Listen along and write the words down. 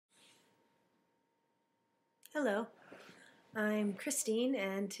Hello, I'm Christine,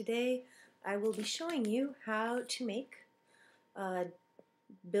 and today I will be showing you how to make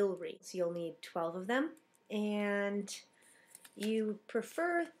bill wreaths. You'll need 12 of them, and you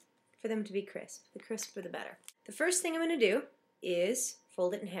prefer for them to be crisp. The crisper the better. The first thing I'm going to do is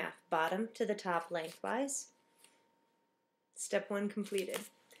fold it in half, bottom to the top lengthwise. Step one completed.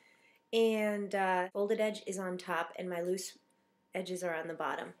 And folded edge is on top and my loose edges are on the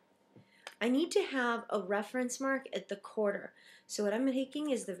bottom. I need to have a reference mark at the quarter. So what I'm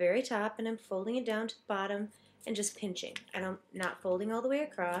taking is the very top and I'm folding it down to the bottom and just pinching. I'm not folding all the way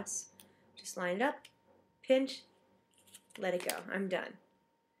across. Just line it up, pinch, let it go. I'm done.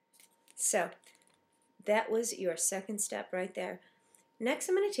 So that was your second step right there. Next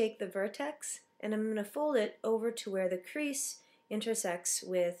I'm going to take the vertex and I'm going to fold it over to where the crease intersects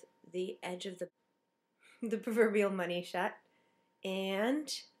with the edge of the proverbial money shot,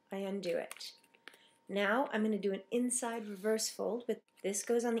 and I undo it. Now I'm going to do an inside reverse fold, but this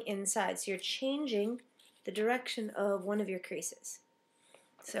goes on the inside, so you're changing the direction of one of your creases.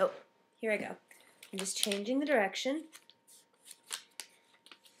 So here I go. I'm just changing the direction.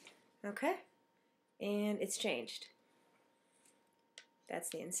 Okay, and it's changed. That's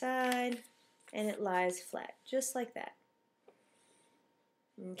the inside, and it lies flat, just like that.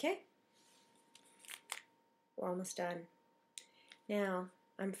 Okay, we're almost done. Now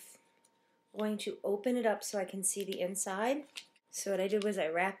I'm going to open it up so I can see the inside. So what I did was I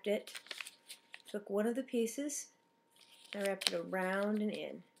wrapped it, took one of the pieces, I wrapped it around and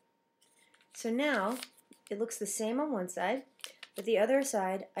in. So now it looks the same on one side, but the other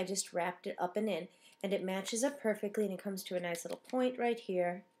side I just wrapped it up and in, and it matches up perfectly and it comes to a nice little point right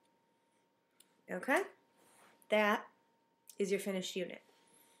here. Okay? That is your finished unit.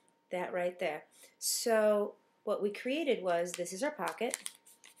 That right there. So what we created was, this is our pocket,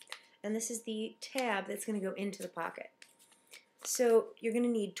 and this is the tab that's going to go into the pocket. So you're going to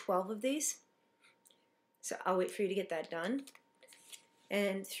need 12 of these. So I'll wait for you to get that done.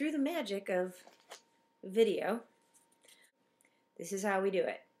 And through the magic of video, this is how we do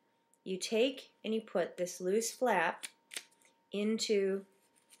it. You take and you put this loose flap into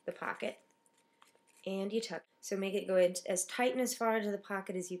the pocket and you tuck. So make it go in as tight and as far into the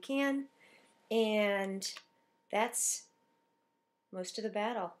pocket as you can, and that's most of the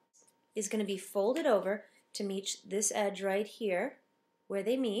battle. Is going to be folded over to meet this edge right here where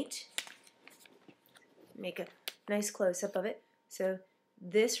they meet. Make a nice close-up of it. So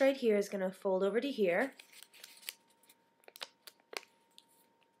this right here is going to fold over to here.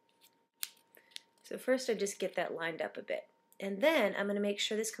 So first I just get that lined up a bit, and then I'm going to make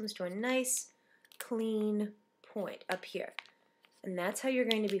sure this comes to a nice clean point up here, and that's how you're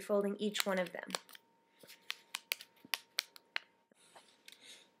going to be folding each one of them.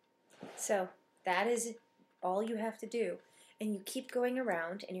 So that is all you have to do, and you keep going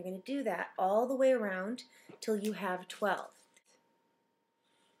around, and you're going to do that all the way around till you have 12.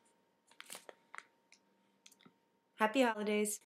 Happy holidays!